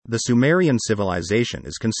The Sumerian civilization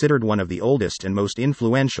is considered one of the oldest and most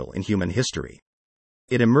influential in human history.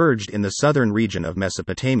 It emerged in the southern region of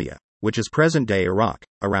Mesopotamia, which is present-day Iraq,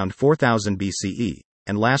 around 4000 BCE,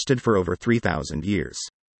 and lasted for over 3,000 years.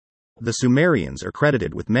 The Sumerians are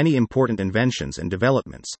credited with many important inventions and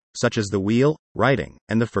developments, such as the wheel, writing,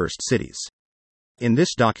 and the first cities. In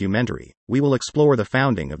this documentary, we will explore the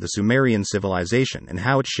founding of the Sumerian civilization and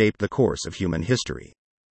how it shaped the course of human history.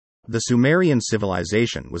 The Sumerian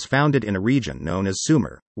civilization was founded in a region known as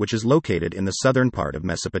Sumer, which is located in the southern part of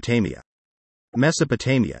Mesopotamia.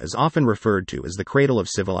 Mesopotamia is often referred to as the cradle of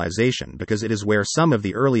civilization because it is where some of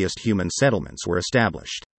the earliest human settlements were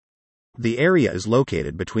established. The area is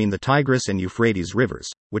located between the Tigris and Euphrates rivers,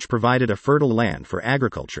 which provided a fertile land for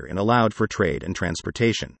agriculture and allowed for trade and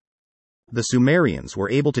transportation. The Sumerians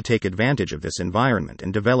were able to take advantage of this environment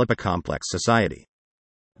and develop a complex society.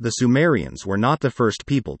 The Sumerians were not the first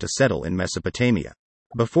people to settle in Mesopotamia.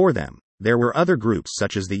 Before them, there were other groups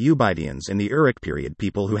such as the Ubaidans and the Uruk period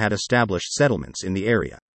people who had established settlements in the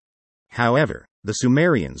area. However, the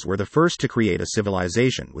Sumerians were the first to create a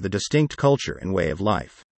civilization with a distinct culture and way of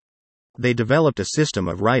life. They developed a system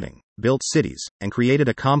of writing, built cities, and created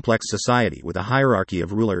a complex society with a hierarchy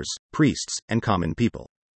of rulers, priests, and common people.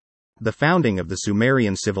 The founding of the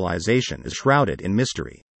Sumerian civilization is shrouded in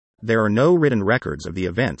mystery. There are no written records of the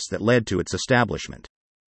events that led to its establishment.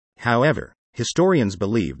 However, historians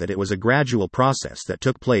believe that it was a gradual process that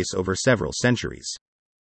took place over several centuries.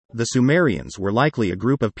 The Sumerians were likely a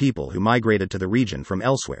group of people who migrated to the region from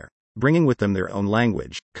elsewhere, bringing with them their own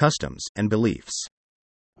language, customs, and beliefs.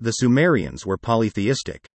 The Sumerians were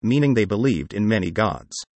polytheistic, meaning they believed in many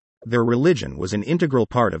gods. Their religion was an integral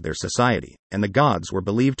part of their society, and the gods were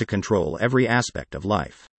believed to control every aspect of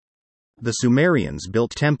life. The Sumerians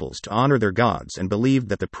built temples to honor their gods and believed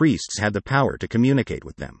that the priests had the power to communicate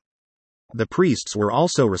with them. The priests were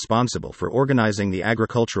also responsible for organizing the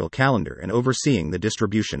agricultural calendar and overseeing the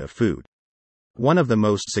distribution of food. One of the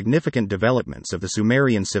most significant developments of the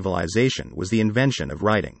Sumerian civilization was the invention of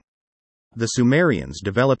writing. The Sumerians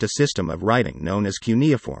developed a system of writing known as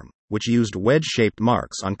cuneiform, which used wedge-shaped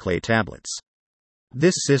marks on clay tablets.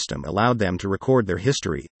 This system allowed them to record their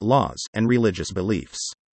history, laws, and religious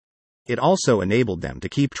beliefs. It also enabled them to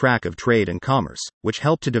keep track of trade and commerce, which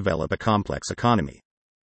helped to develop a complex economy.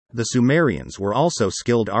 The Sumerians were also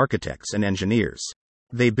skilled architects and engineers.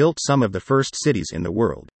 They built some of the first cities in the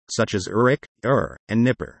world, such as Uruk, and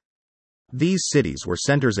Nippur. These cities were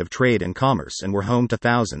centers of trade and commerce and were home to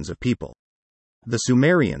thousands of people. The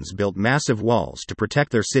Sumerians built massive walls to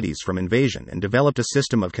protect their cities from invasion and developed a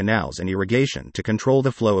system of canals and irrigation to control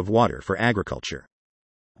the flow of water for agriculture.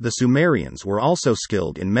 The Sumerians were also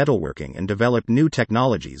skilled in metalworking and developed new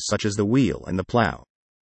technologies such as the wheel and the plow.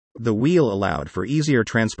 The wheel allowed for easier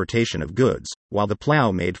transportation of goods, while the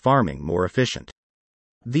plow made farming more efficient.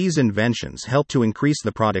 These inventions helped to increase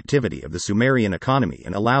the productivity of the Sumerian economy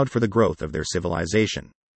and allowed for the growth of their civilization.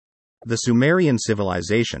 The Sumerian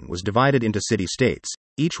civilization was divided into city-states,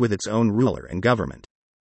 each with its own ruler and government.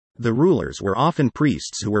 The rulers were often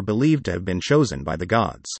priests who were believed to have been chosen by the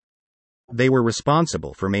gods. They were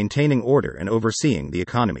responsible for maintaining order and overseeing the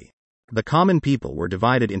economy. The common people were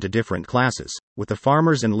divided into different classes, with the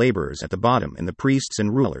farmers and laborers at the bottom and the priests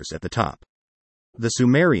and rulers at the top. The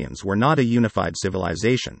Sumerians were not a unified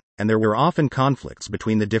civilization, and there were often conflicts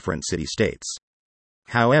between the different city-states.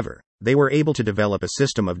 However, they were able to develop a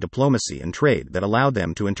system of diplomacy and trade that allowed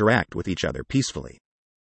them to interact with each other peacefully.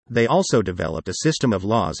 They also developed a system of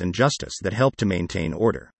laws and justice that helped to maintain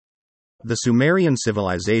order. The Sumerian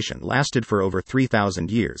civilization lasted for over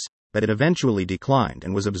 3,000 years, but it eventually declined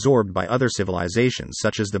and was absorbed by other civilizations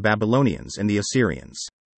such as the Babylonians and the Assyrians.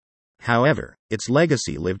 However, its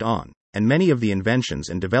legacy lived on, and many of the inventions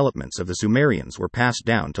and developments of the Sumerians were passed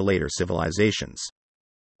down to later civilizations.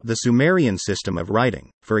 The Sumerian system of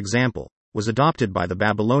writing, for example, was adopted by the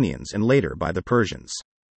Babylonians and later by the Persians.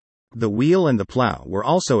 The wheel and the plow were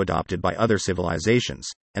also adopted by other civilizations,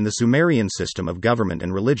 and the Sumerian system of government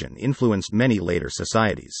and religion influenced many later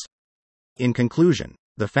societies. In conclusion,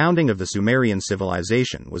 the founding of the Sumerian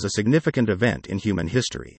civilization was a significant event in human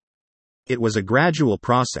history. It was a gradual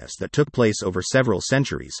process that took place over several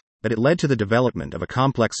centuries, but it led to the development of a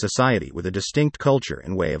complex society with a distinct culture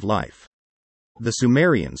and way of life. The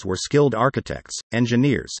Sumerians were skilled architects,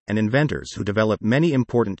 engineers, and inventors who developed many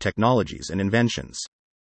important technologies and inventions.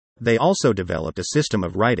 They also developed a system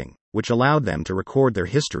of writing, which allowed them to record their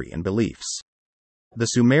history and beliefs. The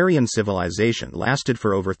Sumerian civilization lasted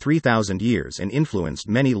for over 3,000 years and influenced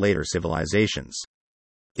many later civilizations.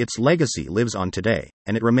 Its legacy lives on today,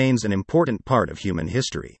 and it remains an important part of human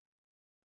history.